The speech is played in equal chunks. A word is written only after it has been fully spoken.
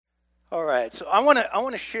All right, so I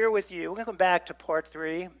want to share with you. We're going to come back to part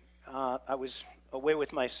 3. I was away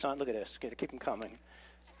with my son. Look at this. Keep him coming.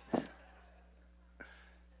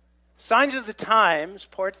 Signs of the Times,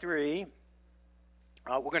 part 3.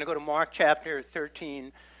 We're going to go to Mark chapter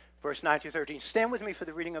 13, verse 9 through 13. Stand with me for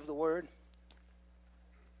the reading of the word.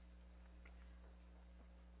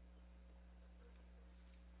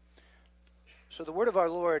 So the word of our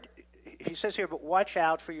Lord, he says here, "But watch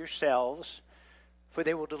out for yourselves, for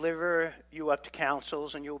they will deliver you up to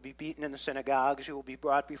councils, and you will be beaten in the synagogues. You will be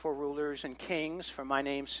brought before rulers and kings for my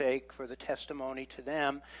name's sake, for the testimony to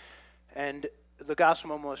them. And the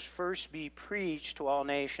gospel must first be preached to all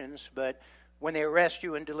nations. But when they arrest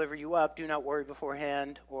you and deliver you up, do not worry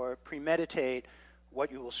beforehand or premeditate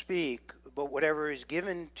what you will speak. But whatever is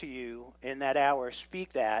given to you in that hour,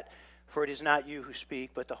 speak that. For it is not you who speak,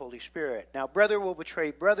 but the Holy Spirit. Now, brother will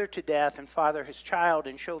betray brother to death, and father his child,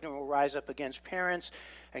 and children will rise up against parents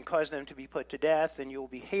and cause them to be put to death, and you will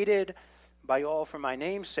be hated by all for my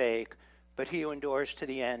name's sake, but he who endures to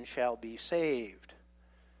the end shall be saved."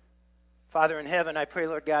 Father in heaven, I pray,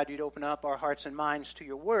 Lord God, you'd open up our hearts and minds to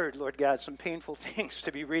your word. Lord God, some painful things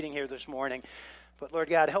to be reading here this morning. But Lord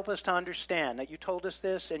God, help us to understand that you told us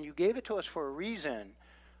this, and you gave it to us for a reason,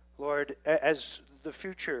 Lord, as the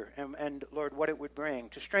future and Lord, what it would bring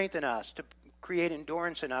to strengthen us, to create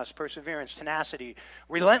endurance in us, perseverance, tenacity,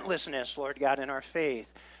 relentlessness, Lord God, in our faith.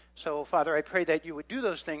 So, Father, I pray that you would do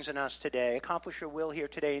those things in us today, accomplish your will here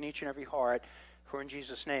today in each and every heart. For in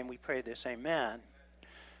Jesus' name we pray this, amen.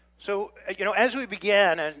 So, as we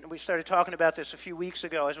began, and we started talking about this a few weeks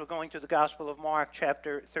ago, as we're going through the Gospel of Mark,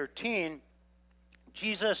 chapter 13,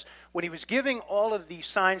 Jesus, when he was giving all of these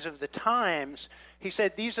signs of the times, he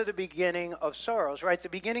said these are the beginning of sorrows, right? The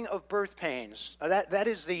beginning of birth pains. That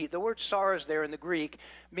is the word sorrows there in the Greek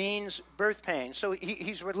means birth pains. So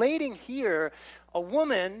he's relating here a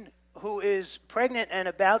woman who is pregnant and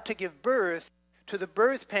about to give birth to the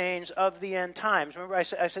birth pains of the end times. Remember I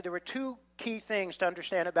said there were two key things to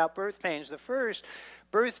understand about birth pains. The first,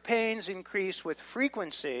 birth pains increase with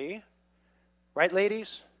frequency, right,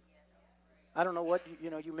 ladies? I don't know what,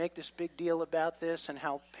 you make this big deal about this and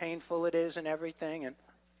how painful it is and everything. And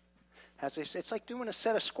as they say, it's like doing a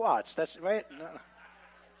set of squats. That's right. No.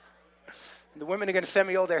 The women are going to send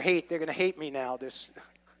me all their hate. They're going to hate me now.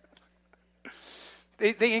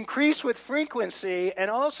 They increase with frequency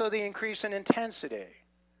and also they increase in intensity.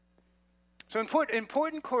 So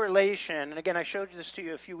important correlation, and again, I showed this to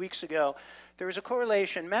you a few weeks ago. There is a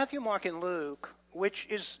correlation, Matthew, Mark, and Luke, which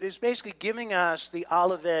is basically giving us the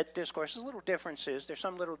Olivet Discourse. There's little differences. There's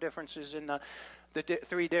some little differences in the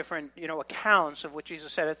three different accounts of what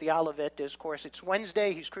Jesus said at the Olivet Discourse. It's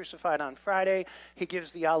Wednesday. He's crucified on Friday. He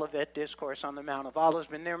gives the Olivet Discourse on the Mount of Olives.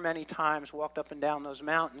 Been there many times, walked up and down those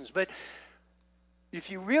mountains. But if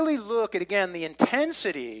you really look at, again, the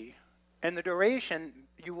intensity and the duration,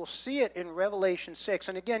 you will see it in Revelation 6.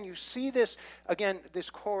 And again, you see this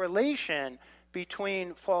correlation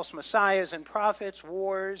between false messiahs and prophets,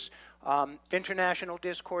 wars, international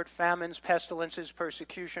discord, famines, pestilences,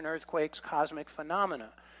 persecution, earthquakes, cosmic phenomena.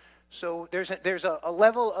 So there's a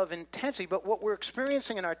level of intensity. But what we're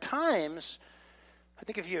experiencing in our times, I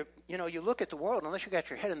think if you look at the world, unless you got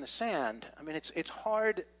your head in the sand, I mean, it's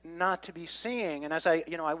hard not to be seeing. And as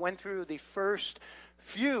I went through the first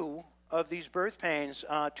few of these birth pains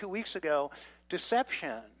 2 weeks ago,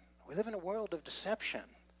 deception. We live in a world of deception.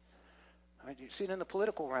 Right? You see it in the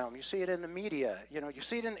political realm. You see it in the media. You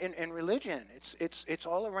see it in religion. It's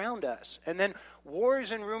all around us. And then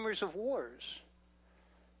wars and rumors of wars.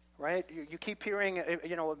 Right? You keep hearing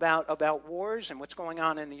about wars and what's going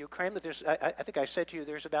on in the Ukraine. But I think I said to you,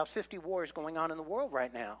 there's about 50 wars going on in the world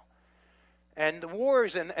right now. And the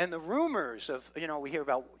wars and the rumors of we hear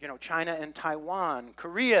about China and Taiwan,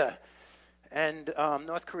 Korea. And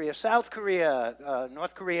North Korea, South Korea,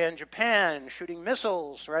 North Korea and Japan shooting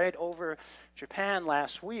missiles right over Japan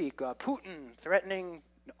last week. Putin threatening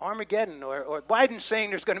Armageddon, or Biden saying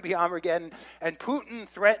there's going to be Armageddon, and Putin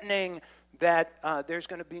threatening that there's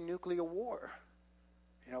going to be nuclear war.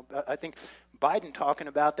 I think Biden talking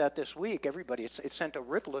about that this week. Everybody, it sent a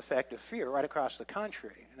ripple effect of fear right across the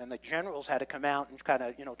country, and then the generals had to come out and kind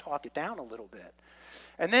of talk it down a little bit.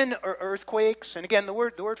 And then earthquakes, and again, the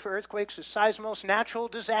word for earthquakes is seismos, natural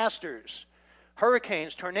disasters,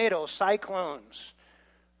 hurricanes, tornadoes, cyclones.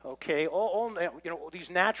 Okay, all these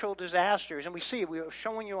natural disasters, and we are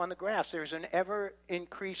showing you on the graphs, there's an ever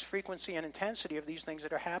increased frequency and intensity of these things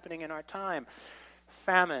that are happening in our time.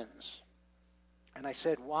 Famines, and I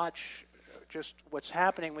said, watch just what's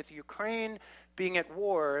happening with Ukraine being at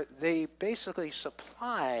war. They basically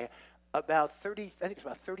supply about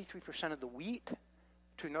 33% of the wheat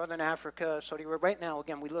to northern Africa, Saudi Arabia. Right now,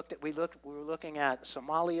 again, we were looking at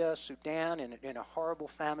Somalia, Sudan, in a horrible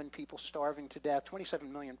famine, people starving to death,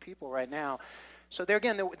 27 million people right now. So there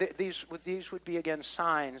again, these would be, again,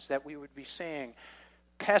 signs that we would be seeing.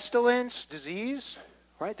 Pestilence, disease,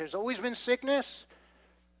 right? There's always been sickness,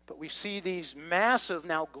 but we see these massive,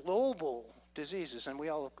 now global diseases, and we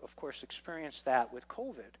all, of course, experienced that with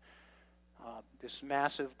COVID. This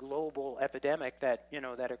massive global epidemic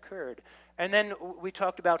that occurred. And then we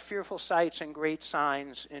talked about fearful sights and great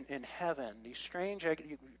signs in heaven. These strange,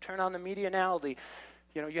 you turn on the media now,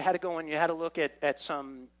 you had to go and you had to look at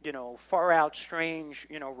some, far out strange,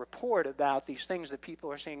 report about these things that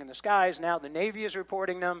people are seeing in the skies. Now the Navy is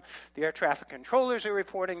reporting them, the air traffic controllers are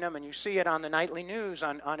reporting them, and you see it on the nightly news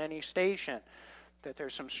on any station, that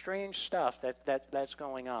there's some strange stuff that's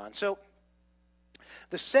going on. So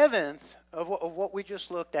the seventh of what we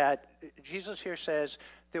just looked at, Jesus here says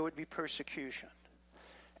there would be persecution.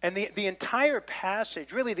 And the entire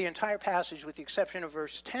passage, really the entire passage with the exception of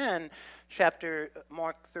verse 10, chapter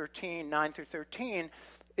Mark 13, 9 through 13,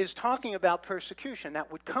 is talking about persecution that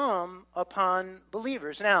would come upon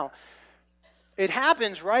believers. Now, it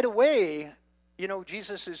happens right away.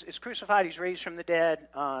 Jesus is crucified, he's raised from the dead,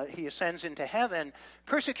 he ascends into heaven.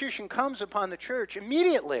 Persecution comes upon the church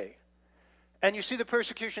immediately. And you see the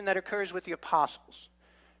persecution that occurs with the apostles.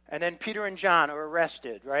 And then Peter and John are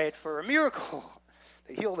arrested, right, for a miracle.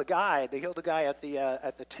 They heal the guy. They heal the guy at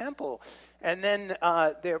the temple. And then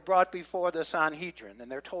they're brought before the Sanhedrin,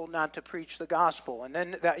 and they're told not to preach the gospel. And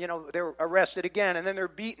then they're arrested again, and then they're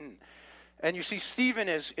beaten. And you see Stephen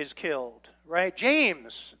is killed, right?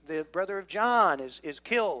 James, the brother of John, is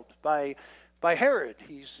killed by Herod.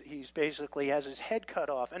 He's basically has his head cut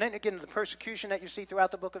off. And then again, the persecution that you see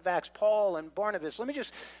throughout the book of Acts, Paul and Barnabas. Let me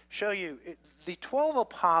just show you the 12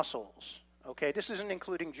 apostles. Okay, this isn't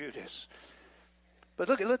including Judas. But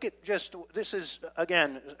look at just, this is,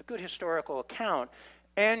 again, a good historical account.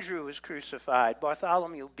 Andrew was crucified.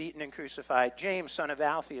 Bartholomew beaten and crucified. James, son of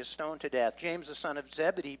Alphaeus, stoned to death. James, the son of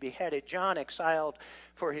Zebedee, beheaded. John, exiled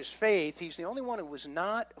for his faith. He's the only one who was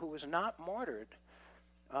not martyred.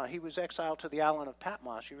 He was exiled to the island of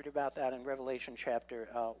Patmos. You read about that in Revelation chapter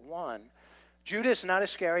 1. Judas, not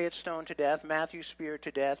Iscariot, stoned to death. Matthew, speared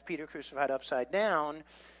to death. Peter, crucified upside down.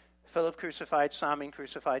 Philip, crucified. Simon,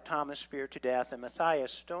 crucified. Thomas, speared to death. And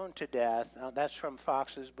Matthias, stoned to death. That's from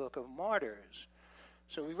Fox's Book of Martyrs.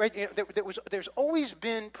 So we read, there's always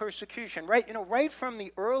been persecution, right? Right from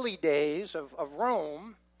the early days of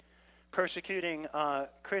Rome persecuting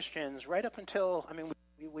Christians, right up until,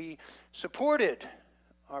 we supported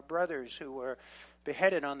our brothers who were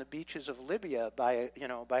beheaded on the beaches of Libya by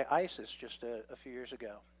ISIS just a few years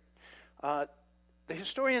ago. The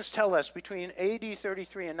historians tell us between AD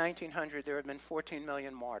 33 and 1900 there had been 14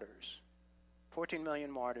 million martyrs. 14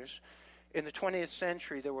 million martyrs. In the 20th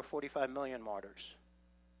century there were 45 million martyrs.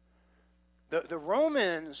 The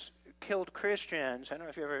Romans killed Christians. I don't know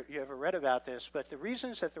if you ever read about this, but the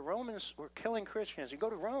reasons that the Romans were killing Christians, you go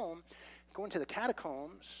to Rome, go into the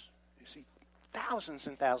catacombs, you see thousands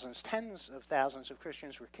and thousands, tens of thousands of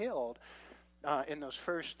Christians were killed in those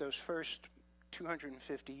first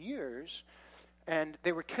 250 years, and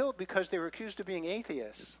they were killed because they were accused of being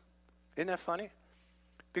atheists. Isn't that funny?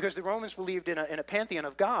 Because the Romans believed in a pantheon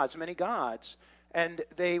of gods, many gods, and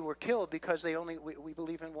they were killed because we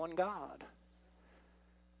believe in one God.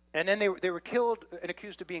 And then they were killed and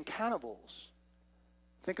accused of being cannibals.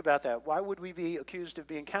 Think about that. Why would we be accused of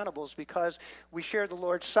being cannibals? Because we share the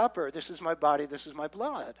Lord's Supper. This is my body, this is my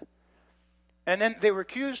blood. And then they were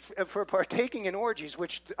accused for partaking in orgies,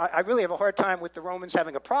 which I really have a hard time with the Romans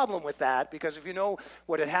having a problem with that, because if you know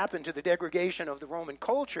what had happened to the degradation of the Roman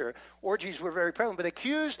culture, orgies were very prevalent. But they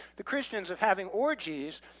accused the Christians of having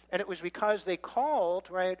orgies, and it was because they called,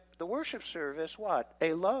 right, the worship service what?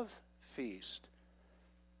 A love feast.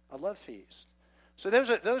 A love feast. So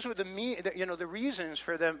those were the reasons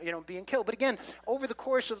for them being killed. But again, over the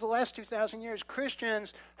course of the last 2,000 years,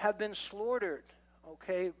 Christians have been slaughtered.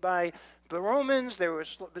 Okay, by the Romans, they were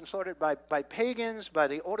been slaughtered by pagans, by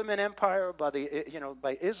the Ottoman Empire,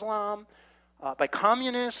 by Islam, by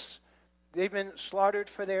communists. They've been slaughtered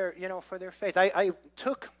for their faith. I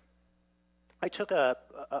took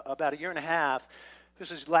about a year and a half. This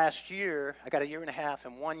is last year. I got a year and a half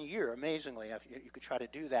in 1 year. Amazingly, if you could try to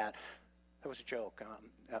do that. That was a joke.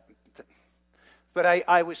 But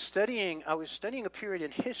I was studying a period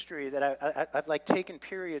in history that I've like taken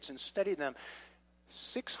periods and studied them.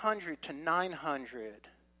 600 to 900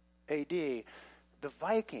 AD, the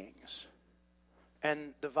Vikings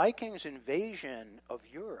and the Vikings' invasion of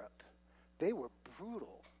Europe, they were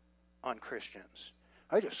brutal on Christians.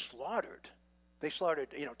 They just slaughtered They slaughtered,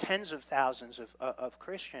 tens of thousands of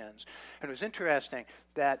Christians. And it was interesting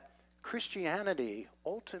that Christianity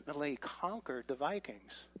ultimately conquered the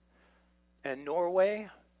Vikings. And Norway,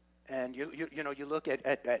 and you look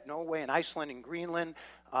at Norway and Iceland and Greenland,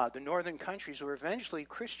 the northern countries were eventually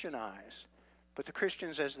Christianized. But the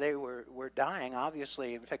Christians, as they were dying,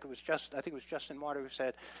 obviously, in fact, I think it was Justin Martyr who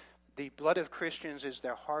said, the blood of Christians is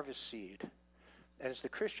their harvest seed. And as the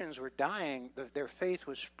Christians were dying, their faith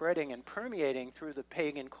was spreading and permeating through the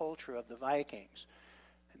pagan culture of the Vikings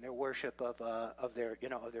and their worship of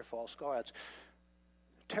their false gods.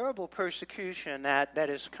 Terrible persecution that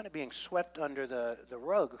is kind of being swept under the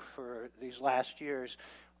rug for these last years.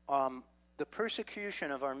 The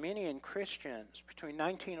persecution of Armenian Christians between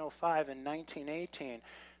 1905 and 1918,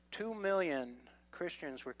 2 million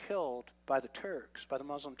Christians were killed by the Turks, by the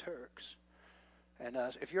Muslim Turks. And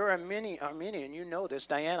if you're Armenian, you know this.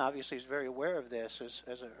 Diane obviously is very aware of this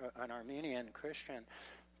as an Armenian Christian.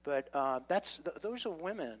 But those are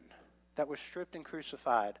women that were stripped and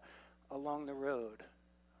crucified along the road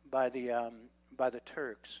by the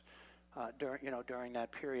Turks during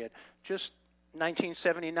that period. Just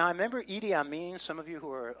 1979. Remember Idi Amin? Some of you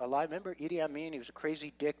who are alive, remember Idi Amin? He was a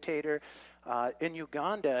crazy dictator. In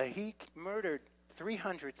Uganda, he murdered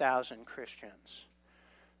 300,000 Christians.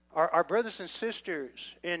 Our brothers and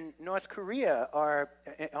sisters in North Korea are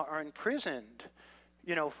imprisoned,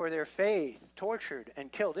 for their faith, tortured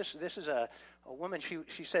and killed. This is a woman.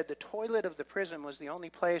 She said the toilet of the prison was the only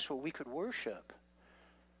place where we could worship.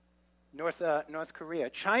 North Korea.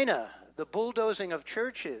 China, the bulldozing of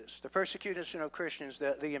churches, the persecution of Christians,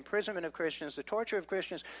 the imprisonment of Christians, the torture of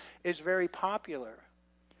Christians is very popular.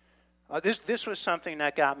 This was something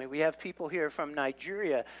that got me. We have people here from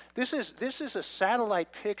Nigeria. This is a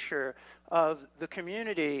satellite picture of the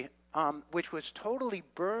community which was totally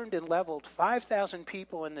burned and leveled. 5,000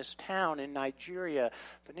 people in this town in Nigeria.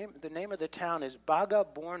 The name of the town is Baga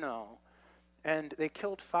Borno. And they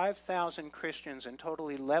killed 5,000 Christians and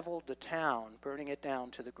totally leveled the town, burning it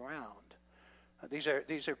down to the ground. These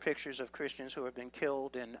are pictures of Christians who have been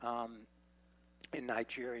killed in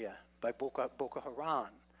Nigeria by Boko Haram.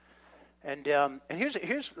 And here's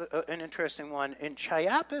an interesting one. In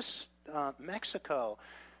Chiapas, Mexico,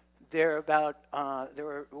 there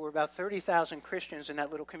were about 30,000 Christians in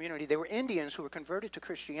that little community. They were Indians who were converted to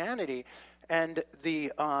Christianity, and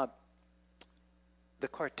the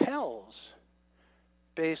cartels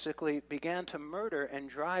basically began to murder and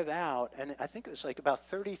drive out, and I think it was like about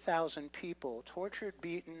 30,000 people tortured,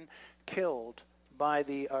 beaten, killed by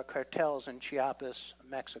the cartels in Chiapas,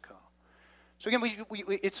 Mexico. So again,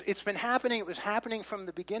 it's been happening. It was happening from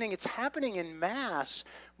the beginning. It's happening in mass,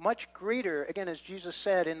 much greater, again, as Jesus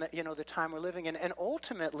said, in the time we're living in. And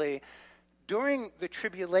ultimately, during the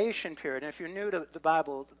tribulation period, and if you're new to the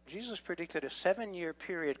Bible, Jesus predicted a 7-year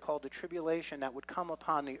period called the tribulation that would come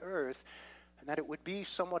upon the earth, and that it would be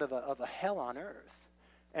somewhat of a hell on earth.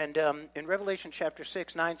 And in Revelation chapter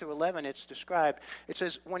 6, 9 through 11, it's described. It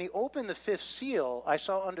says, when he opened the fifth seal, I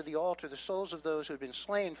saw under the altar the souls of those who had been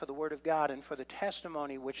slain for the word of God and for the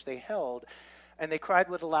testimony which they held. And they cried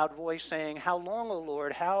with a loud voice, saying, how long, O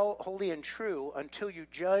Lord, how holy and true, until you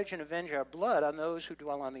judge and avenge our blood on those who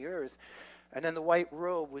dwell on the earth? And then the white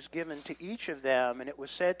robe was given to each of them, and it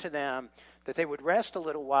was said to them that they would rest a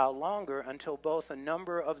little while longer until both a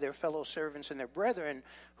number of their fellow servants and their brethren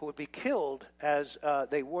who would be killed as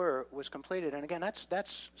they were was completed. And again,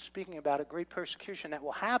 that's speaking about a great persecution that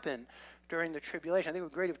will happen during the tribulation. I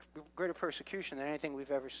think it will greater persecution than anything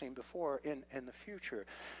we've ever seen before in the future.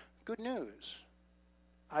 Good news.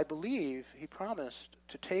 I believe he promised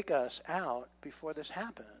to take us out before this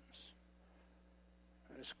happens.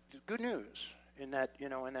 It's good news in that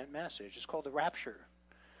message. It's called the rapture.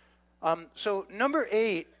 So number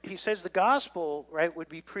 8, he says the gospel, right, would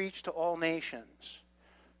be preached to all nations.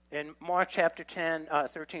 In Mark chapter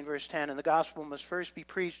 13, verse 10, and the gospel must first be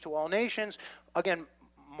preached to all nations. Again,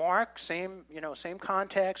 Mark, same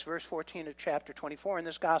context, verse 14 of chapter 24, and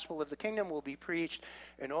this gospel of the kingdom will be preached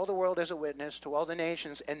in all the world as a witness to all the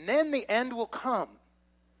nations, and then the end will come.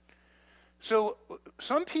 So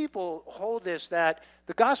some people hold this, that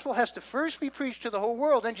the gospel has to first be preached to the whole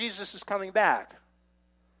world, then Jesus is coming back.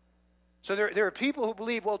 So there are people who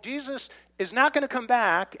believe, well, Jesus is not going to come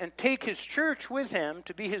back and take his church with him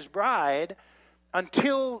to be his bride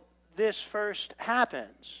until this first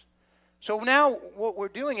happens. So now what we're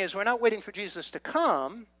doing is we're not waiting for Jesus to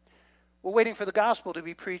come, we're waiting for the gospel to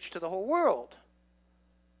be preached to the whole world.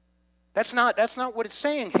 That's not what it's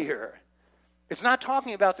saying here. It's not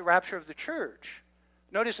talking about the rapture of the church.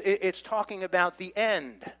 Notice it's talking about the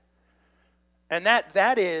end. And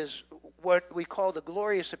that is what we call the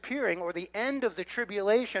glorious appearing, or the end of the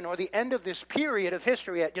tribulation, or the end of this period of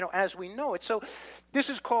history, as we know it. So this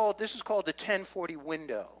is called the 1040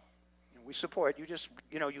 window. We support, you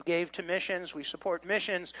gave to missions, we support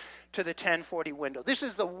missions to the 1040 window. This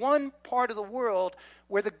is the one part of the world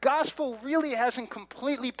where the gospel really hasn't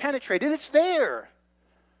completely penetrated. It's there.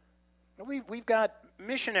 We've got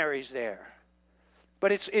missionaries there.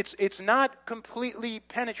 But it's not completely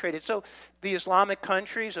penetrated. So the Islamic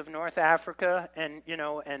countries of North Africa and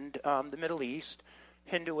the Middle East,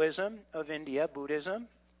 Hinduism of India, Buddhism,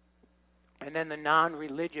 and then the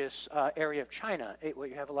non-religious area of China, where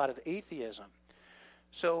you have a lot of atheism.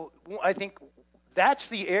 So I think that's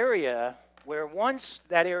the area where once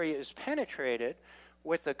that area is penetrated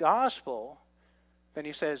with the gospel, then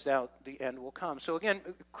he says now the end will come. So again,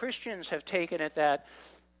 Christians have taken it that,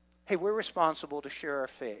 hey, we're responsible to share our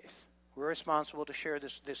faith. We're responsible to share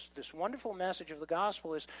this wonderful message of the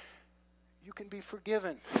gospel is you can be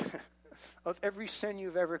forgiven of every sin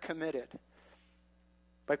you've ever committed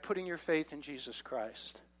by putting your faith in Jesus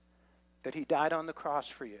Christ, that he died on the cross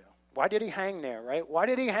for you. Why did he hang there, right? Why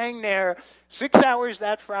did he hang there 6 hours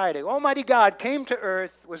that Friday? Almighty God came to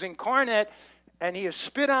earth, was incarnate, and he is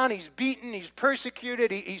spit on, he's beaten, he's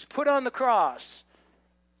persecuted, he's put on the cross.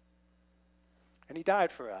 And he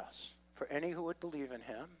died for us, for any who would believe in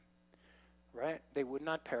him, right? They would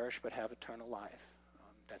not perish but have eternal life.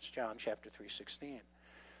 That's John chapter 3:16.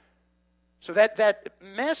 So that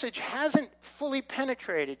message hasn't fully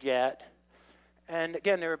penetrated yet. And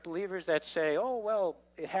again, there are believers that say, oh, well,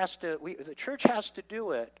 the church has to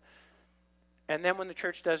do it. And then when the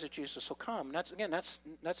church does it, Jesus will come. That's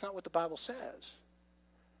not what the Bible says.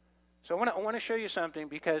 So I want to show you something,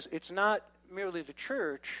 because it's not merely the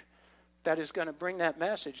church that is going to bring that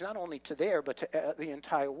message, not only to there, but to the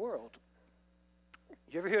entire world.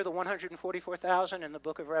 You ever hear the 144,000 in the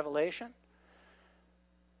book of Revelation?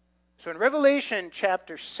 So in Revelation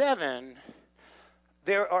chapter 7,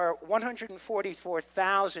 there are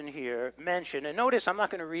 144,000 here mentioned. And notice, I'm not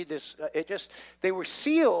going to read this. They were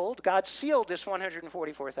sealed. God sealed this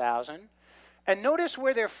 144,000. And notice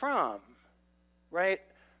where they're from, right?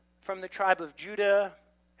 From the tribe of Judah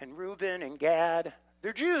and Reuben and Gad.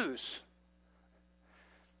 They're Jews.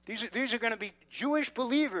 These are going to be Jewish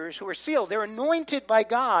believers who are sealed. They're anointed by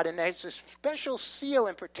God, and there's a special seal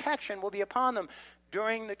and protection will be upon them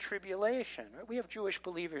during the tribulation. We have Jewish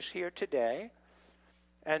believers here today,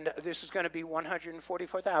 and this is going to be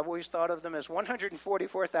 144,000. I've always thought of them as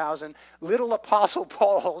 144,000 little Apostle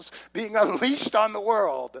Pauls being unleashed on the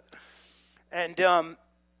world. And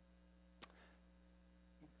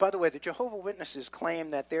by the way, the Jehovah's Witnesses claim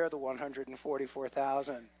that they're the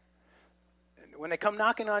 144,000. When they come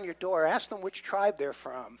knocking on your door, ask them which tribe they're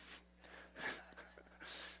from.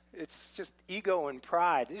 It's just ego and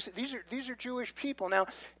pride. These are Jewish people. Now,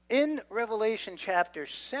 in Revelation chapter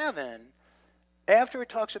 7, after it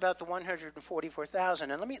talks about the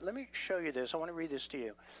 144,000, and let me show you this. I want to read this to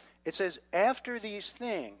you. It says, after these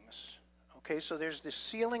things, okay, so there's this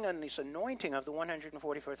sealing and this anointing of the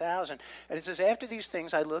 144,000. And it says, after these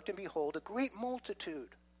things I looked, and behold, a great multitude,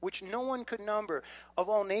 which no one could number, of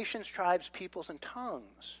all nations, tribes, peoples, and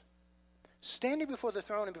tongues, standing before the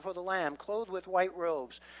throne and before the Lamb, clothed with white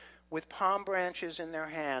robes, with palm branches in their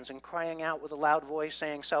hands, and crying out with a loud voice,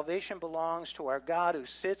 saying, salvation belongs to our God who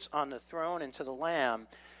sits on the throne and to the Lamb.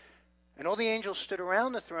 And all the angels stood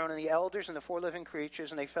around the throne, and the elders and the four living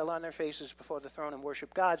creatures, and they fell on their faces before the throne and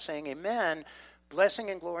worshiped God, saying, Amen. Blessing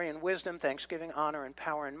and glory and wisdom, thanksgiving, honor, and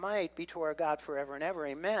power and might be to our God forever and ever.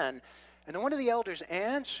 Amen. And then one of the elders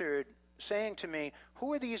answered, saying to me,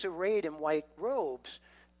 who are these arrayed in white robes,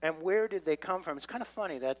 and where did they come from? It's kind of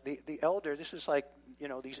funny that the elder, this is like,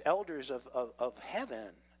 these elders of heaven,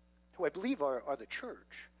 who I believe are the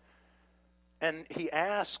church. And he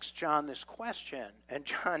asks John this question, and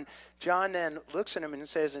John then looks at him and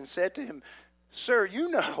said to him, sir, you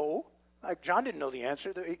know. Like, John didn't know the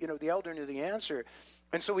answer. The elder knew the answer.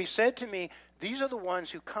 And so he said to me, these are the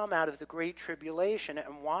ones who come out of the great tribulation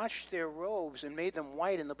and washed their robes and made them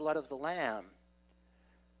white in the blood of the Lamb.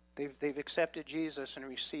 They've accepted Jesus and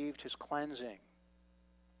received his cleansing.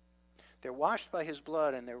 They're washed by his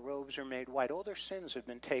blood, and their robes are made white. All their sins have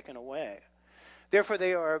been taken away. Therefore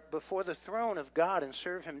they are before the throne of God and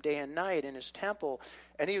serve him day and night in his temple.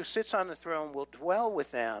 And he who sits on the throne will dwell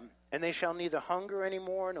with them, and they shall neither hunger any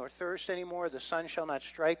more nor thirst any more. The sun shall not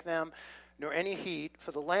strike them, nor any heat.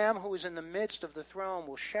 For the Lamb who is in the midst of the throne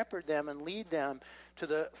will shepherd them and lead them to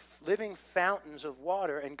the living fountains of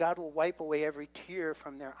water, and God will wipe away every tear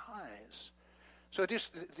from their eyes. So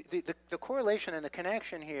just the correlation and the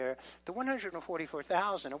connection here, the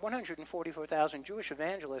 144,000 Jewish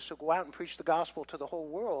evangelists who go out and preach the gospel to the whole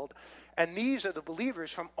world, and these are the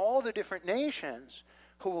believers from all the different nations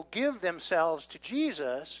who will give themselves to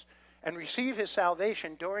Jesus and receive his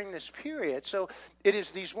salvation during this period. So it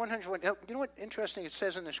is these 100. You know what interesting it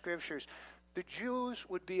says in the scriptures? The Jews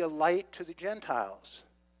would be a light to the Gentiles.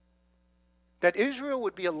 That Israel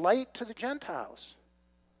would be a light to the Gentiles.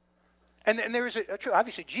 And there is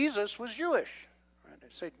obviously Jesus was Jewish. Right? I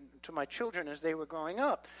say to my children as they were growing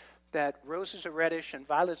up that roses are reddish and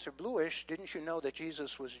violets are bluish. Didn't you know that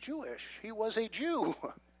Jesus was Jewish? He was a Jew.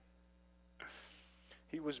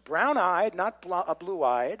 He was brown-eyed, not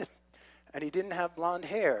blue-eyed, and he didn't have blonde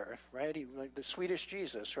hair, right? He like the Swedish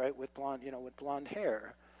Jesus, right, with blonde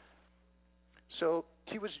hair. So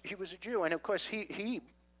he was a Jew, and of course he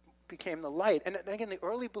became the light. And again, the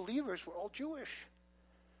early believers were all Jewish.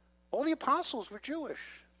 All the apostles were Jewish.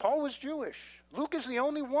 Paul was Jewish. Luke is the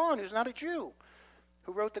only one who's not a Jew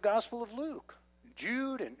who wrote the Gospel of Luke.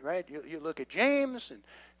 Jude, and right, you look at James and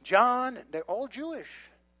John, and they're all Jewish.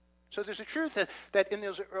 So there's a truth that in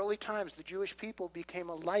those early times, the Jewish people became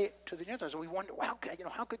a light to the Gentiles. And we wonder, well,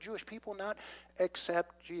 how could Jewish people not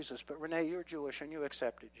accept Jesus? But Renee, you're Jewish and you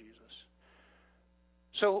accepted Jesus.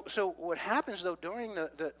 So what happens, though, during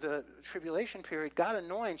the tribulation period, God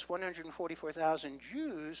anoints 144,000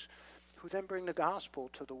 Jews who then bring the gospel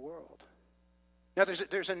to the world. Now,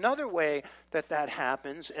 there's another way that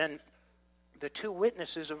happens, and the two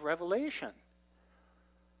witnesses of Revelation.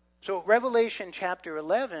 So Revelation chapter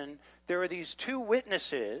 11, there are these two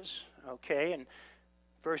witnesses, okay, and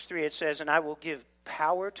verse 3 it says, "And I will give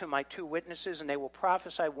power to my two witnesses, and they will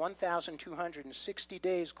prophesy 1,260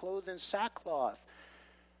 days clothed in sackcloth."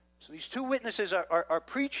 So these two witnesses are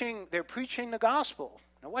preaching, they're preaching the gospel.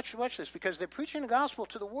 Now watch this, because they're preaching the gospel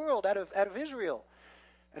to the world out of Israel.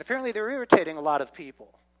 And apparently they're irritating a lot of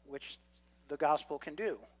people, which the gospel can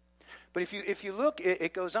do. But if you look,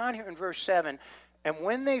 it goes on here in verse 7, and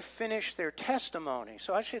when they finish their testimony,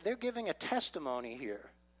 so actually they're giving a testimony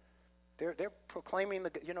here. They're proclaiming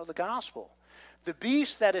the gospel. The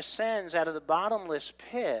beast that ascends out of the bottomless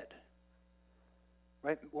pit,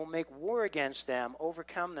 right, will make war against them,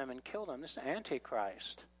 overcome them, and kill them. This is the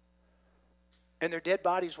Antichrist. And their dead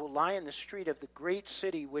bodies will lie in the street of the great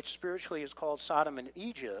city, which spiritually is called Sodom and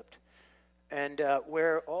Egypt, and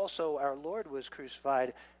where also our Lord was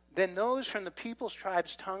crucified. Then those from the peoples,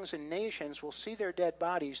 tribes, tongues, and nations will see their dead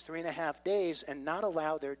bodies 3.5 days and not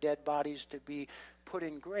allow their dead bodies to be put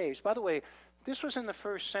in graves. By the way, this was in the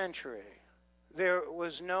first century. There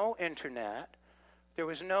was no internet. There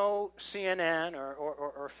was no CNN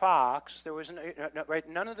or Fox. There was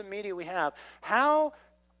none of the media we have. How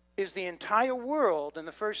is the entire world in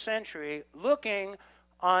the first century looking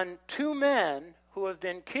on two men who have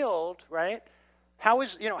been killed, right? How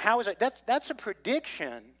is it? That's a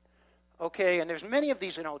prediction, okay? And there's many of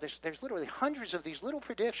these, there's literally hundreds of these little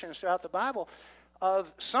predictions throughout the Bible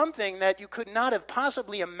of something that you could not have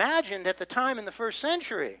possibly imagined at the time in the first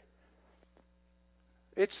century.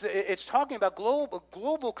 It's talking about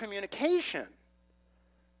global communication.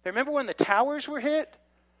 Remember when the towers were hit?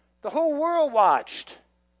 The whole world watched.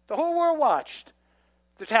 The whole world watched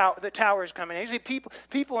the towers coming in. You see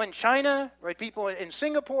people in China, right? People in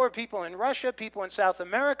Singapore, people in Russia, people in South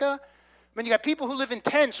America. I mean, you got people who live in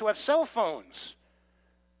tents who have cell phones,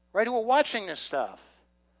 right? Who are watching this stuff.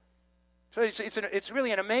 So it's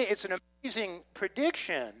really an amazing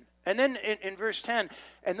prediction. And then in verse 10,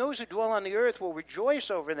 and those who dwell on the earth will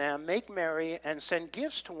rejoice over them, make merry, and send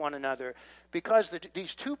gifts to one another, because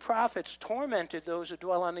these two prophets tormented those who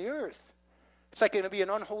dwell on the earth. It's like going to be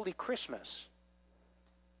an unholy Christmas.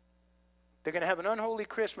 They're going to have an unholy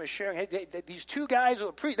Christmas sharing. These two guys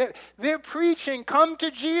will preach. They're preaching, come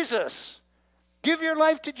to Jesus. Give your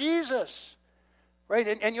life to Jesus. Right?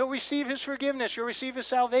 And you'll receive his forgiveness. You'll receive his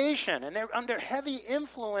salvation. And they're under heavy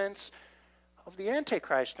influence of the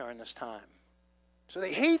Antichrist during this time. So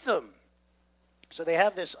they hate them. So they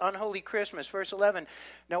have this unholy Christmas. Verse 11,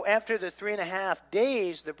 now after the 3.5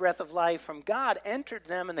 days, the breath of life from God entered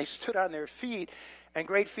them, and they stood on their feet, and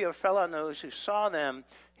great fear fell on those who saw them.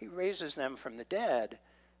 He raises them from the dead.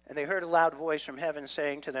 And they heard a loud voice from heaven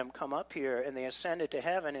saying to them, come up here. And they ascended to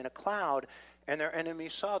heaven in a cloud, and their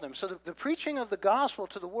enemies saw them. So the preaching of the gospel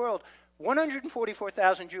to the world,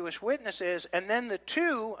 144,000 Jewish witnesses, and then the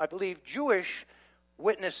two, I believe, Jewish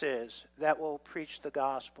witnesses that will preach the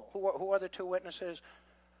gospel. Who are the two witnesses?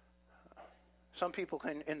 Some people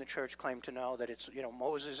in the church claim to know that it's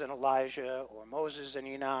Moses and Elijah, or Moses and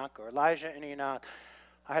Enoch, or Elijah and Enoch.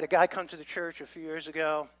 I had a guy come to the church a few years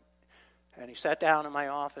ago. And he sat down in my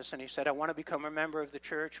office and he said, I want to become a member of the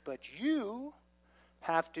church, but you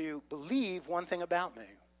have to believe one thing about me.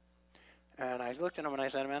 And I looked at him and I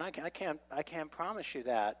said, man, I can't promise you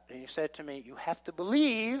that. And he said to me, you have to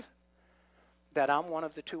believe that I'm one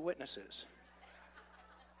of the two witnesses.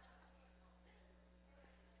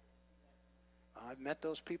 I've met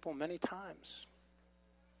those people many times.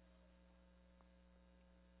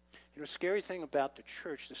 You know, the scary thing about the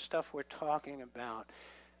church, the stuff we're talking about,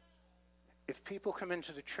 if people come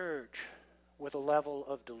into the church with a level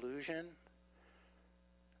of delusion,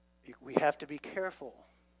 we have to be careful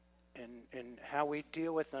in how we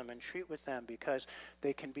deal with them and treat with them, because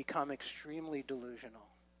they can become extremely delusional.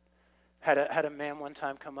 Had a man one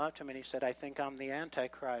time come up to me and he said, I think I'm the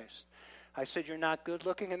Antichrist. I said, you're not good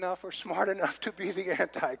looking enough or smart enough to be the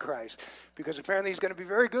Antichrist, because apparently he's going to be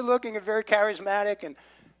very good looking and very charismatic,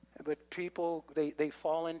 but people, they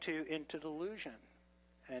fall into delusion.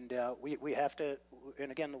 And we have to, and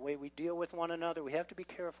again, the way we deal with one another, we have to be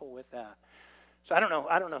careful with that. So I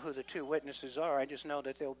don't know who the two witnesses are. I just know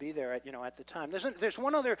that they'll be there at the time. There's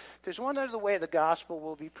one other way the gospel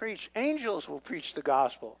will be preached. Angels will preach the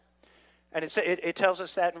gospel. And it tells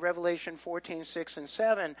us that in Revelation 14:6 and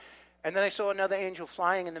 7. And then I saw another angel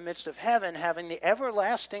flying in the midst of heaven, having the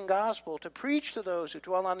everlasting gospel to preach to those who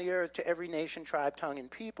dwell on the earth, to every nation, tribe, tongue, and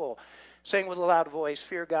people, saying with a loud voice,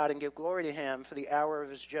 fear God and give glory to him, for the hour of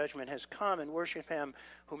his judgment has come, and worship him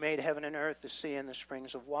who made heaven and earth, the sea, and the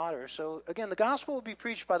springs of water. So again, the gospel will be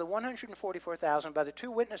preached by the 144,000, by the two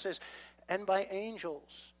witnesses, and by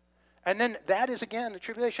angels. And then that is, again, the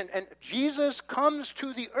tribulation. And Jesus comes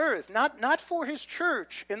to the earth, not for his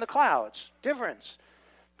church in the clouds. Difference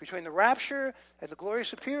between the rapture and the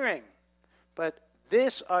glorious appearing. But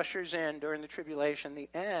this ushers in, during the tribulation, the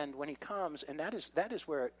end when he comes, and that is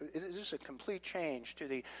where this is a complete change to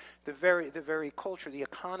the very culture, the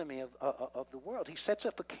economy of the world. He sets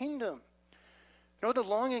up a kingdom. You know,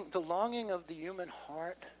 the longing of the human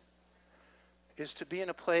heart is to be in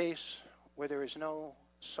a place where there is no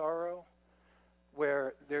sorrow,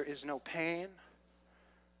 where there is no pain,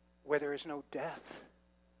 where there is no death,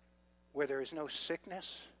 where there is no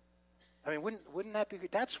sickness. I mean, wouldn't that be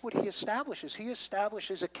good? That's what he establishes. He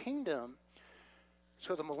establishes a kingdom,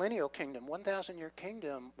 so the millennial kingdom, 1,000-year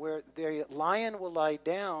kingdom, where the lion will lie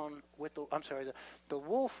down with the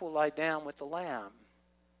wolf will lie down with the lamb,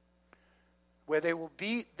 where they will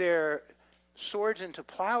beat their swords into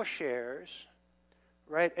plowshares,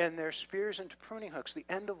 right, and their spears into pruning hooks, the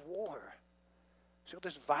end of war. See all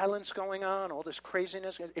this violence going on, all this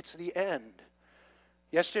craziness, it's the end.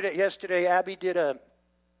 Yesterday, Abby did a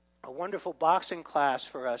wonderful boxing class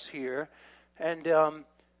for us here. And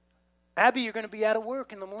Abby, you're going to be out of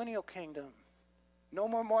work in the millennial kingdom. No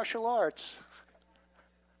more martial arts.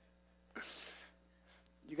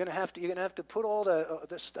 You're going to have to put all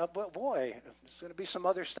the stuff. But boy, there's going to be some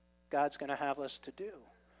other stuff God's going to have us to do.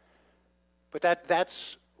 But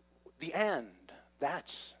that's the end.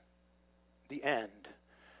 That's the end.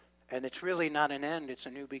 And it's really not an end, it's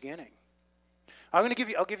a new beginning. I'll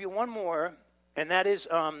give you one more, and that is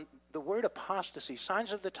the word apostasy,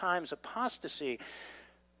 signs of the times, apostasy.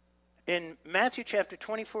 In Matthew chapter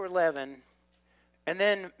 24:11, and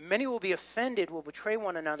then many will be offended, will betray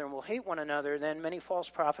one another, and will hate one another. Then many false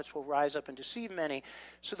prophets will rise up and deceive many.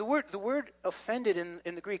 So the word offended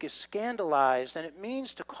in the Greek is scandalized, and it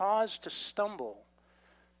means to cause to stumble.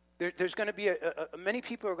 There's going to be many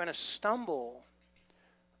people are going to stumble.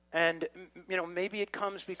 And, maybe it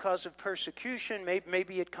comes because of persecution.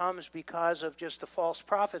 Maybe it comes because of just the false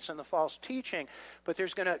prophets and the false teaching. But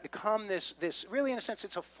there's going to come this, really in a sense,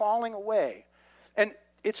 it's a falling away. And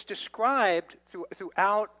it's described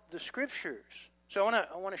throughout the Scriptures. So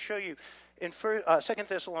I want to show you in 2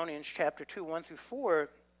 Thessalonians chapter 2, 1 through 4.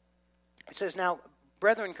 It says, now,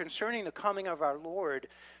 brethren, concerning the coming of our Lord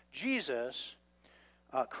Jesus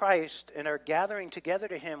Christ, and are gathering together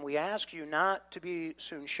to him, we ask you not to be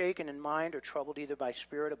soon shaken in mind or troubled either by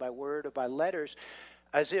spirit or by word or by letters,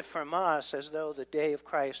 as if from us, as though the day of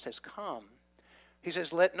Christ has come. He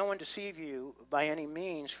says, let no one deceive you by any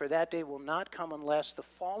means, for that day will not come unless the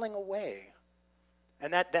falling away,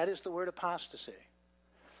 and that is the word apostasy.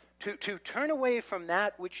 To turn away from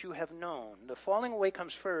that which you have known. The falling away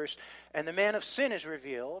comes first, and the man of sin is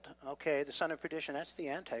revealed. Okay, the son of perdition, that's the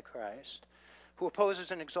Antichrist, who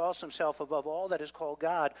opposes and exalts himself above all that is called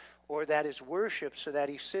God, or that is worshipped, so that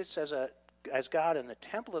he sits as God in the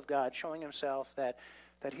temple of God, showing himself that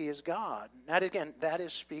he is God. That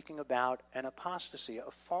is speaking about an apostasy,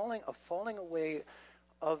 a falling away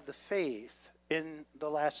of the faith in the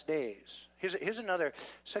last days. Here's another,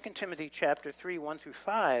 2 Timothy chapter 3, 1 through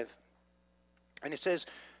 5, and it says,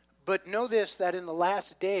 But know this, that in the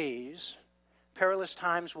last days, perilous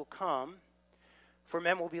times will come, for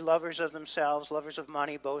men will be lovers of themselves, lovers of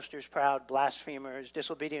money, boasters, proud, blasphemers,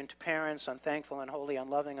 disobedient to parents, unthankful, unholy,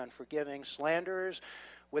 unloving, unforgiving, slanderers,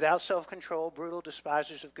 without self-control, brutal,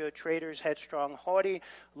 despisers of good, traitors, headstrong, haughty,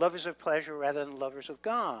 lovers of pleasure rather than lovers of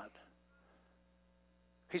God.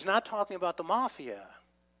 He's not talking about the mafia.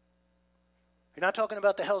 He's not talking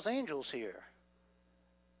about the Hells Angels here.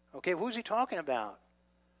 Okay, who's he talking about?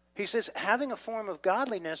 He says, having a form of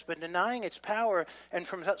godliness but denying its power, and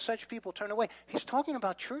from such people turn away. He's talking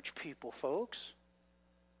about church people, folks.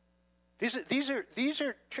 These are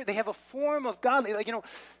they have a form of godliness. Like, you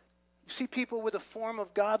see people with a form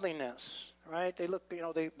of godliness, right? They look,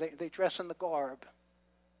 they dress in the garb,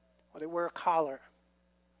 or they wear a collar,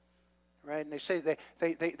 right? And they say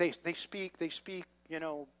they speak,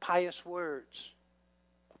 pious words.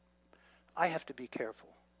 I have to be careful.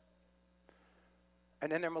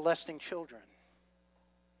 And then they're molesting children.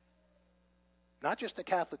 Not just the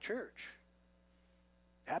Catholic Church.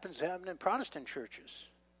 It happens in Protestant churches,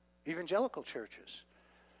 evangelical churches.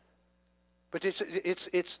 But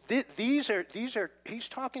these are he's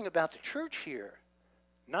talking about the church here,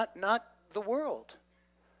 not the world.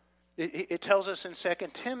 It tells us in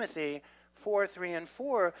 2 Timothy 4:3 and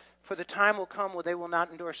 4, for the time will come when they will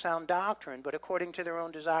not endure sound doctrine, but according to their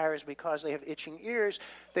own desires, because they have itching ears,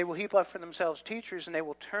 they will heap up for themselves teachers, and they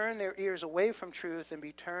will turn their ears away from truth and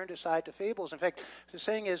be turned aside to fables. In fact, the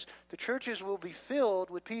saying is, the churches will be filled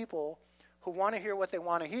with people who want to hear what they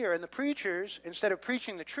want to hear, and the preachers, instead of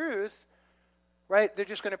preaching the truth, right, they're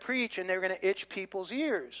just going to preach and they're going to itch people's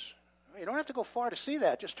ears. You don't have to go far to see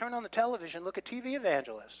that. Just turn on the television, look at TV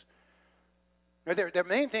evangelists. Their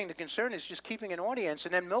main thing to concern is just keeping an audience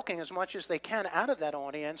and then milking as much as they can out of that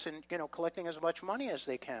audience and collecting as much money as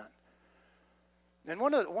they can. And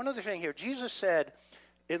one other thing here, Jesus said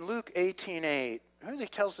in Luke 18:8, he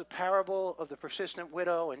tells the parable of the persistent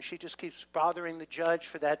widow, and she just keeps bothering the judge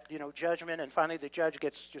for that judgment, and finally the judge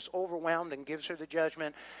gets just overwhelmed and gives her the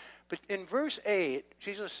judgment. But in verse 8,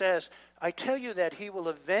 Jesus says, I tell you that he will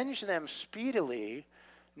avenge them speedily.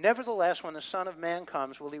 Nevertheless, when the Son of Man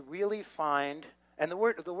comes, will he really find, and the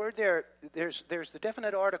word there, there's the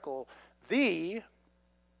definite article, in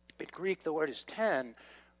Greek the word is ten,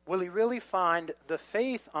 will he really find the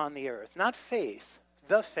faith on the earth? Not faith,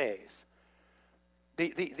 the faith.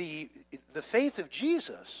 The faith of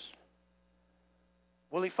Jesus.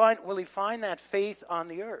 Will he find that faith on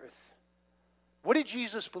the earth? What did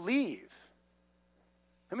Jesus believe?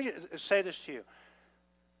 Let me just say this to you.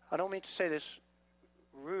 I don't mean to say this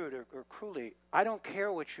rude or cruelly. I don't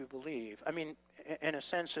care what you believe. I mean, in a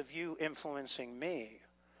sense of you influencing me.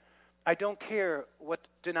 I don't care what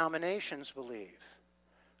denominations believe.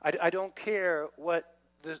 I don't care what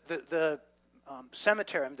the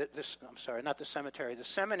cemetery, not the cemetery, the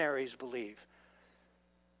seminaries believe.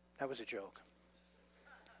 That was a joke.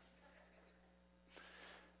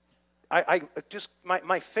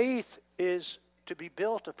 My faith is to be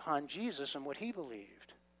built upon Jesus and what he believed.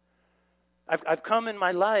 I've come in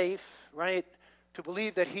my life, right, to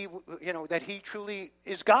believe that he truly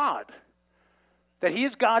is God, that he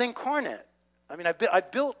is God incarnate. I mean,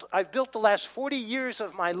 I've built the last 40 years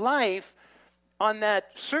of my life on that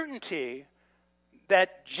certainty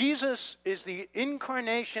that Jesus is the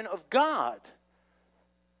incarnation of God.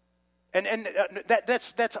 And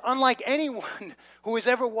that's unlike anyone who has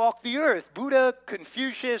ever walked the earth. Buddha,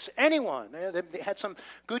 Confucius, anyone. They had some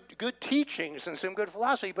good teachings and some good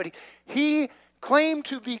philosophy, but he claimed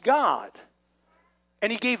to be God.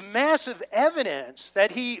 And he gave massive evidence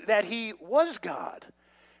that he was God.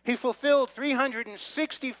 He fulfilled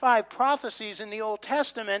 365 prophecies in the Old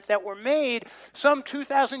Testament that were made some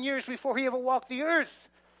 2,000 years before he ever walked the earth.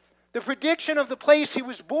 The prediction of the place he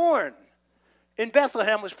was born in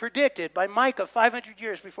Bethlehem was predicted by Micah 500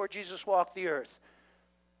 years before Jesus walked the earth.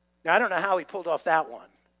 Now, I don't know how he pulled off that one.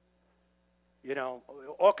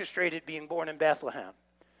 Orchestrated being born in Bethlehem.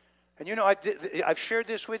 And I've shared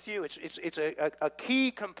this with you. It's a key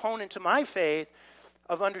component to my faith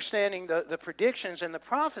of understanding the predictions and the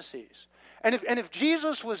prophecies. And if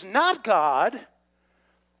Jesus was not God,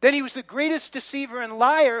 then he was the greatest deceiver and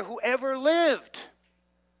liar who ever lived.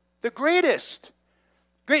 The greatest.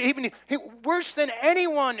 Worse than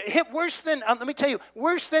anyone, worse than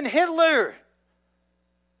Hitler,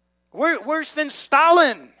 worse than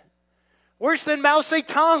Stalin, worse than Mao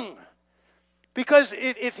Zedong. Because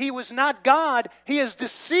if he was not God, he has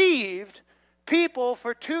deceived people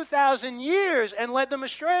for 2,000 years and led them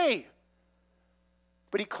astray.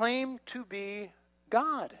 But he claimed to be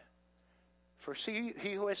God. For he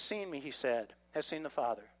who has seen me, he said, has seen the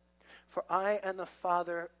Father. For I and the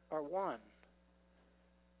Father are one.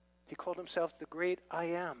 He called himself the great I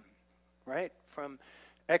am, right? From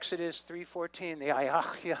Exodus 3:14, the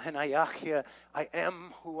Ayachia and Ayachia, I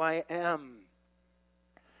am who I am.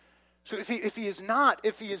 So if he is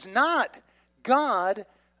not God,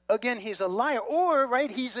 again, he's a liar. Or,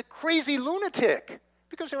 right, he's a crazy lunatic.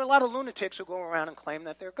 Because there are a lot of lunatics who go around and claim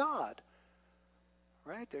that they're God.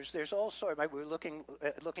 Right? There's all sorts. Right? We're looking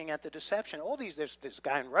at the deception. All these. There's this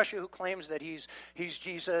guy in Russia who claims that he's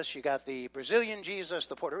Jesus. You got the Brazilian Jesus,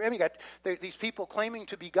 the Puerto Rican. You got these people claiming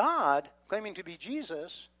to be God, claiming to be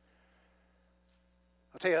Jesus.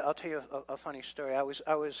 I'll tell you a funny story. I was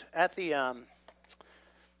at the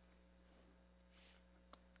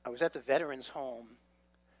veterans' home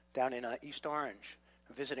down in East Orange,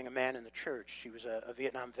 visiting a man in the church. He was a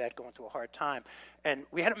Vietnam vet going through a hard time. And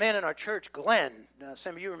we had a man in our church, Glenn.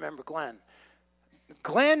 Some of you remember Glenn.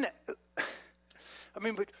 Glenn,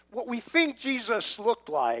 but what we think Jesus looked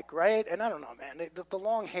like, right? And I don't know, man, the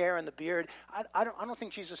long hair and the beard. I don't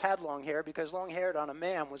think Jesus had long hair, because long hair on a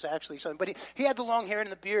man was actually something. But he had the long hair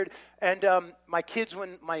and the beard. And my kids,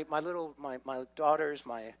 when my daughters,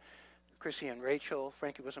 my Chrissy and Rachel,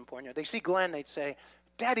 Frankie wasn't born yet, they see Glenn, they'd say,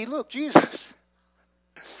 Daddy, look, Jesus.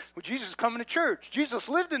 Well, Jesus is coming to church. Jesus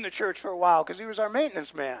lived in the church for a while because he was our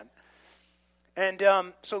maintenance man. And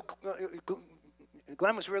so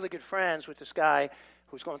Glenn was really good friends with this guy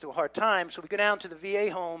who was going through a hard time. So we go down to the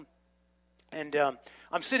VA home, and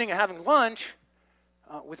I'm sitting and having lunch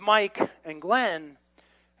with Mike and Glenn,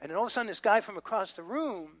 and then all of a sudden this guy from across the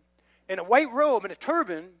room in a white robe and a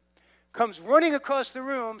turban comes running across the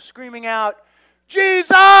room screaming out,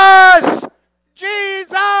 Jesus!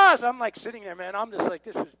 Jesus! I'm like sitting there, man. I'm just like,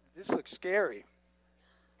 this looks scary.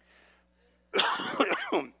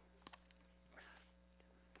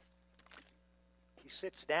 He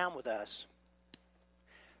sits down with us.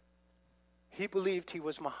 He believed he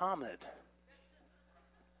was Muhammad.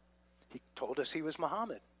 He told us he was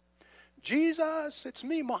Muhammad. Jesus, it's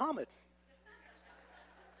me, Muhammad.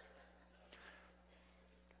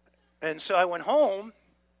 And so I went home,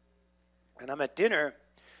 and I'm at dinner,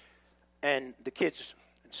 and the kids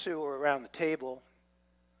and Sue were around the table,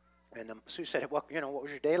 and Sue said, what was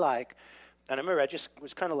your day like? And I remember I just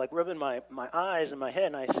was kind of like rubbing my eyes and my head,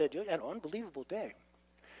 and I said, you had an unbelievable day.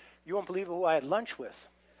 You won't believe who I had lunch with.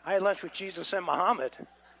 I had lunch with Jesus and Muhammad.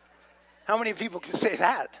 How many people can say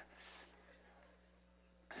that?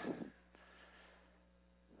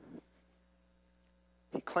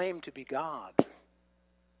 He claimed to be God.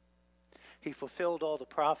 He fulfilled all the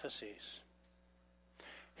prophecies.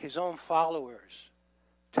 His own followers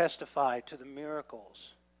testified to the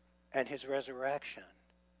miracles and his resurrection.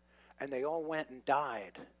 And they all went and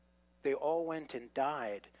died. They all went and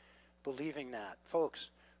died believing that. Folks,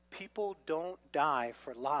 people don't die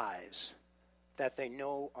for lies that they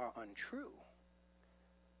know are untrue.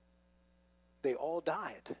 They all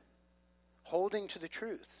died holding to the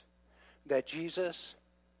truth that Jesus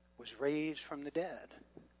was raised from the dead.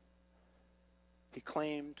 He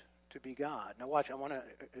claimed to be God. Now watch, I want to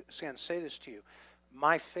again say this to you.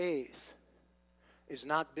 My faith is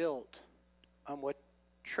not built on what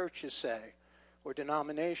churches say or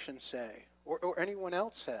denominations say or anyone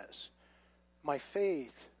else says. My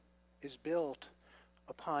faith is built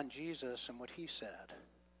upon Jesus and what he said.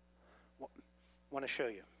 I want to show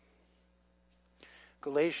you.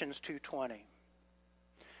 Galatians 2:20.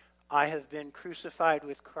 I have been crucified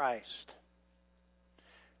with Christ.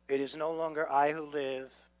 It is no longer I who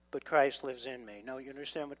live, but Christ lives in me. Now, you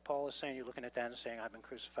understand what Paul is saying? You're looking at that and saying, I've been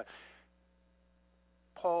crucified.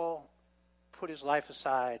 Paul put his life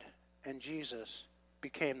aside, and Jesus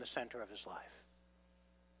became the center of his life.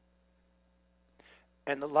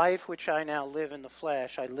 And the life which I now live in the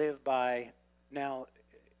flesh, I live by, now,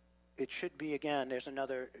 it should be, again, there's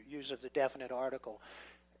another use of the definite article.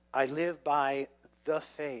 I live by the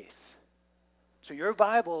faith. So your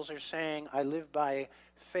Bibles are saying, I live by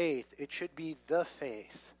faith. It should be the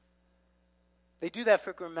faith. They do that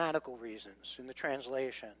for grammatical reasons in the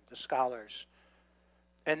translation, the scholars.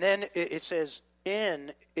 And then it says,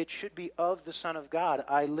 it should be of the Son of God.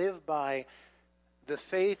 I live by the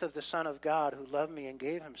faith of the Son of God who loved me and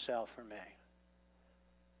gave himself for me.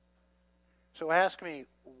 So ask me,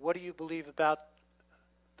 what do you believe about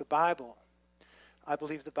the Bible? I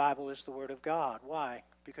believe the Bible is the Word of God. Why?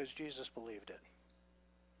 Because Jesus believed it.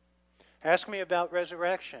 Ask me about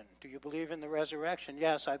resurrection. Do you believe in the resurrection?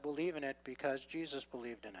 Yes, I believe in it because Jesus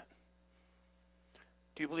believed in it.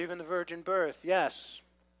 Do you believe in the virgin birth? Yes.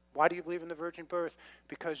 Why do you believe in the virgin birth?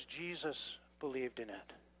 Because Jesus believed in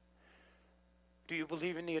it. Do you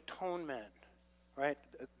believe in the atonement? Right?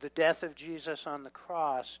 The death of Jesus on the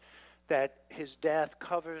cross that his death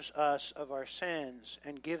covers us of our sins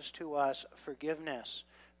and gives to us forgiveness,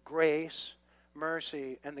 grace,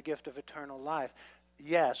 mercy, and the gift of eternal life.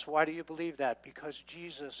 Yes, why do you believe that? Because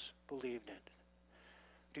Jesus believed it.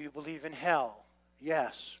 Do you believe in hell?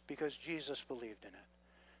 Yes, because Jesus believed in it.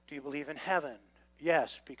 Do you believe in heaven?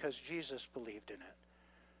 Yes, because Jesus believed in it.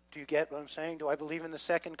 Do you get what I'm saying? Do I believe in the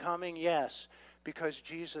second coming? Yes, because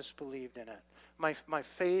Jesus believed in it. My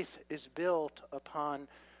faith is built upon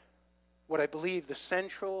what I believe the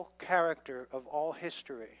central character of all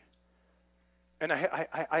history. And I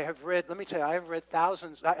have read, let me tell you, I have read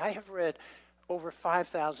thousands, I have read over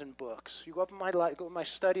 5,000 books. You go up in go in my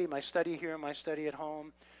study here, my study at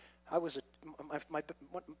home. My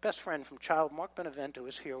best friend from childhood, Mark Benevento,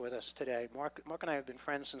 is here with us today. Mark and I have been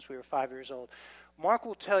friends since we were 5 years old. Mark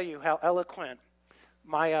will tell you how eloquent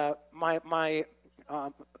my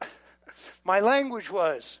language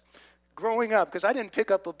was growing up, because I didn't pick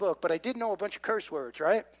up a book, but I did know a bunch of curse words,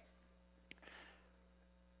 right?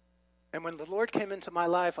 And when the Lord came into my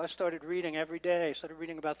life, I started reading every day. I started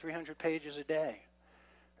reading about 300 pages a day.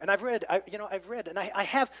 And I've read, and I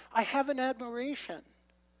have an admiration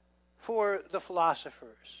for the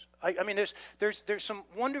philosophers. I mean, there's some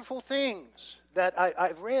wonderful things that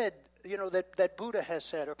I've read, that Buddha has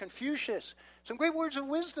said, or Confucius, some great words of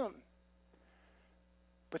wisdom.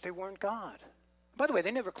 But they weren't God. By the way,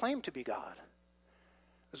 they never claimed to be God.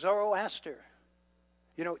 Zoroaster,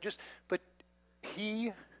 but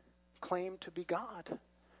he claimed to be God.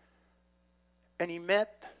 And he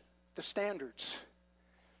met the standards.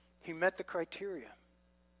 He met the criteria.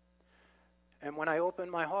 And when I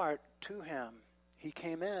opened my heart to him, he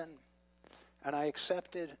came in, and I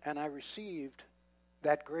accepted and I received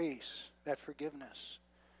that grace, that forgiveness,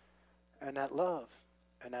 and that love,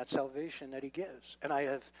 and that salvation that he gives. And I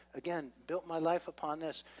have, again, built my life upon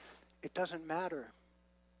this. It doesn't matter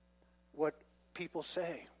what people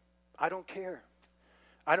say. I don't care.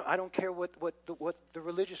 I don't care what the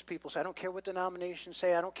religious people say. I don't care what denominations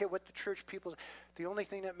say. I don't care what the church people say. The only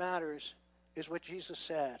thing that matters is what Jesus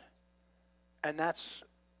said. And that's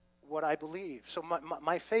what I believe. So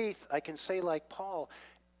my faith, I can say like Paul,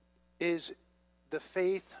 is the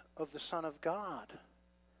faith of the Son of God.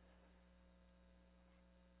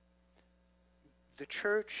 The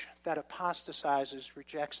church that apostatizes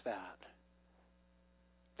rejects that.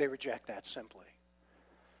 They reject that simply.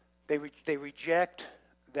 They reject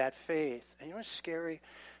that faith. And you know what's scary?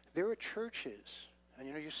 There are churches, and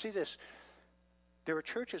you see this, there are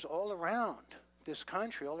churches all around this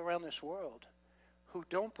country, all around this world, who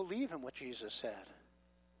don't believe in what Jesus said.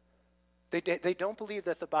 They don't believe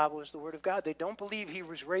that the Bible is the Word of God. They don't believe he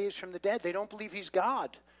was raised from the dead. They don't believe he's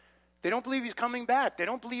God. They don't believe he's coming back. They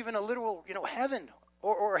don't believe in a literal, heaven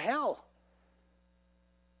or hell.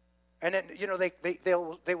 And then,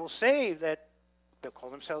 they will say that they'll call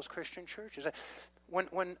themselves Christian churches.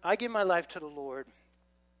 When I gave my life to the Lord,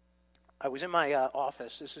 I was in my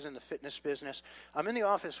office. This is in the fitness business. I'm in the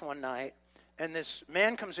office one night, and this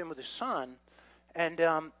man comes in with his son, and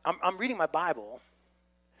I'm reading my Bible.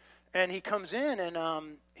 And he comes in,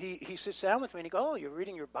 and he sits down with me, and he goes, "Oh, you're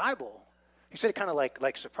reading your Bible?" He said it kind of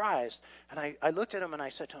like surprised. And I looked at him, and I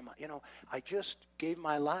said to him, I just gave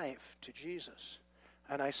my life to Jesus.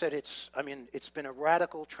 And I said, it's been a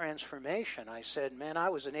radical transformation. I said, man, I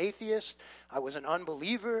was an atheist. I was an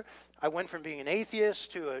unbeliever. I went from being an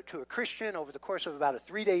atheist to a Christian over the course of about a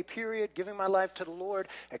 3-day period, giving my life to the Lord,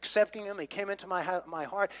 accepting him. He came into my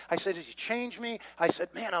heart. I said, did he change me? I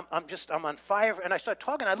said, man, I'm on fire. And I started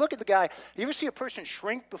talking. I look at the guy. You ever see a person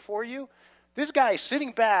shrink before you? This guy is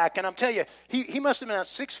sitting back, and I'm telling you, he must have been about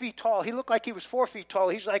 6 feet tall. He looked like he was 4 feet tall.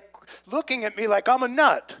 He's like looking at me like I'm a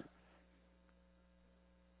nut.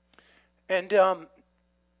 And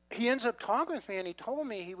he ends up talking with me, and he told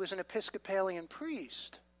me he was an Episcopalian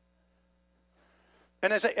priest.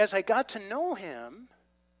 And as I got to know him,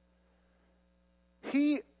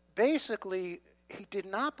 he did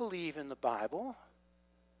not believe in the Bible.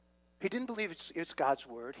 He didn't believe it's God's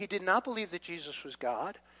word. He did not believe that Jesus was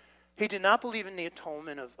God. He did not believe in the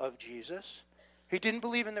atonement of Jesus. He didn't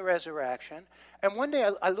believe in the resurrection. And one day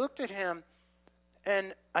I looked at him,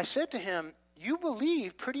 and I said to him, you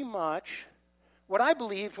believe pretty much what I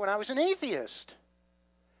believed when I was an atheist.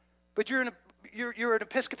 But you're an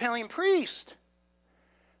Episcopalian priest.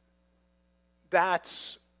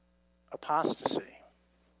 That's apostasy.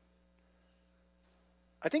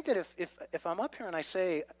 I think that if I'm up here and I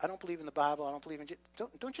say, I don't believe in the Bible, I don't believe in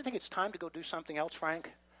don't you think it's time to go do something else, Frank?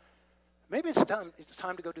 Maybe it's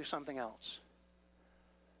time to go do something else.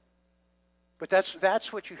 But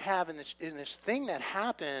that's what you have in this thing that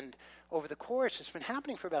happened over the course. It's been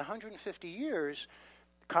happening for about 150 years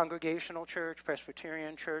Congregational church,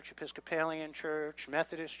 Presbyterian church, Episcopalian church,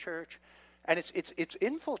 Methodist church, and it's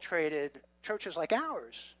infiltrated churches like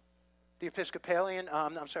ours, the Episcopalian,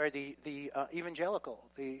 the evangelical,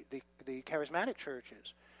 the charismatic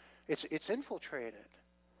churches. It's infiltrated,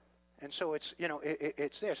 and so it's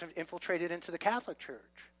it's there. It's infiltrated into the Catholic Church.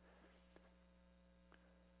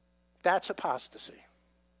 That's apostasy,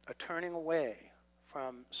 a turning away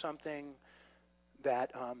from something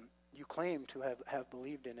that you claim to have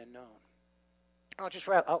believed in and known.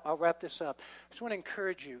 I'll wrap this up. I just want to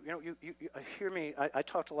encourage you. You hear me. I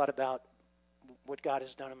talked a lot about what God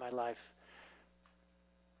has done in my life.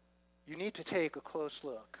 You need to take a close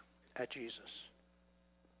look at Jesus.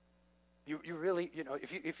 You really,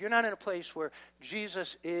 if you're not in a place where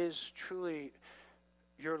Jesus is truly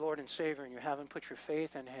your Lord and Savior, and you haven't put your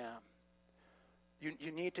faith in Him,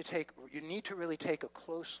 you need to really take a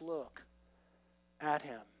close look at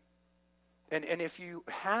Him. And if you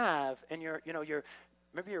have, and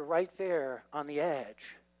maybe you're right there on the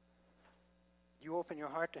edge, you open your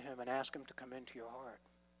heart to Him and ask Him to come into your heart.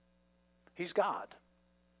 He's God.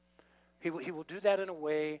 He will do that in a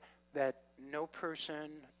way that no person,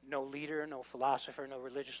 no leader, no philosopher, no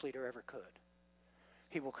religious leader ever could.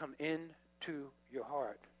 He will come into your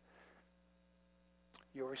heart.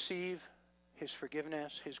 You'll receive His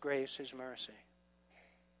forgiveness, His grace, His mercy.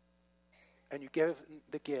 And you give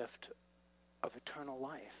the gift of eternal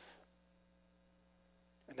life.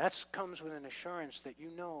 And that comes with an assurance that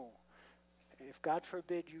if God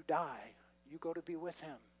forbid you die, you go to be with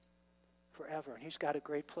Him forever. And He's got a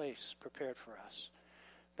great place prepared for us,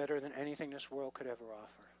 better than anything this world could ever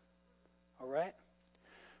offer. All right?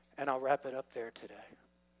 And I'll wrap it up there today.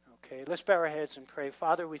 Okay, let's bow our heads and pray.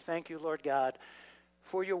 Father, we thank you, Lord God,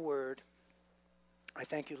 for your word. I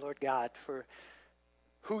thank you, Lord God, for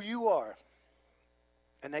who you are,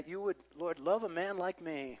 and that you would, Lord, love a man like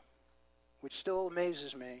me, which still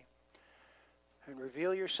amazes me, and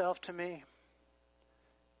reveal yourself to me.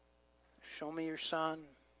 Show me your Son.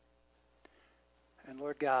 And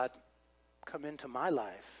Lord God, come into my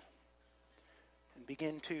life and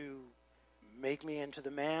begin to make me into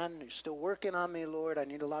the man. You're still working on me, Lord. I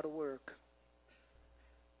need a lot of work.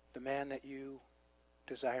 The man that you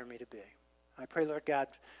desire me to be. I pray, Lord God,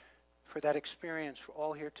 for that experience for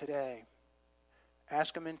all here today.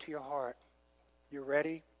 Ask Him into your heart. You're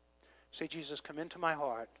ready? Say, Jesus, come into my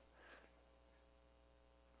heart.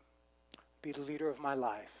 Be the leader of my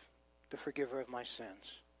life, the forgiver of my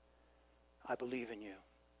sins. I believe in you.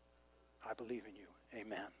 I believe in you.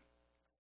 Amen.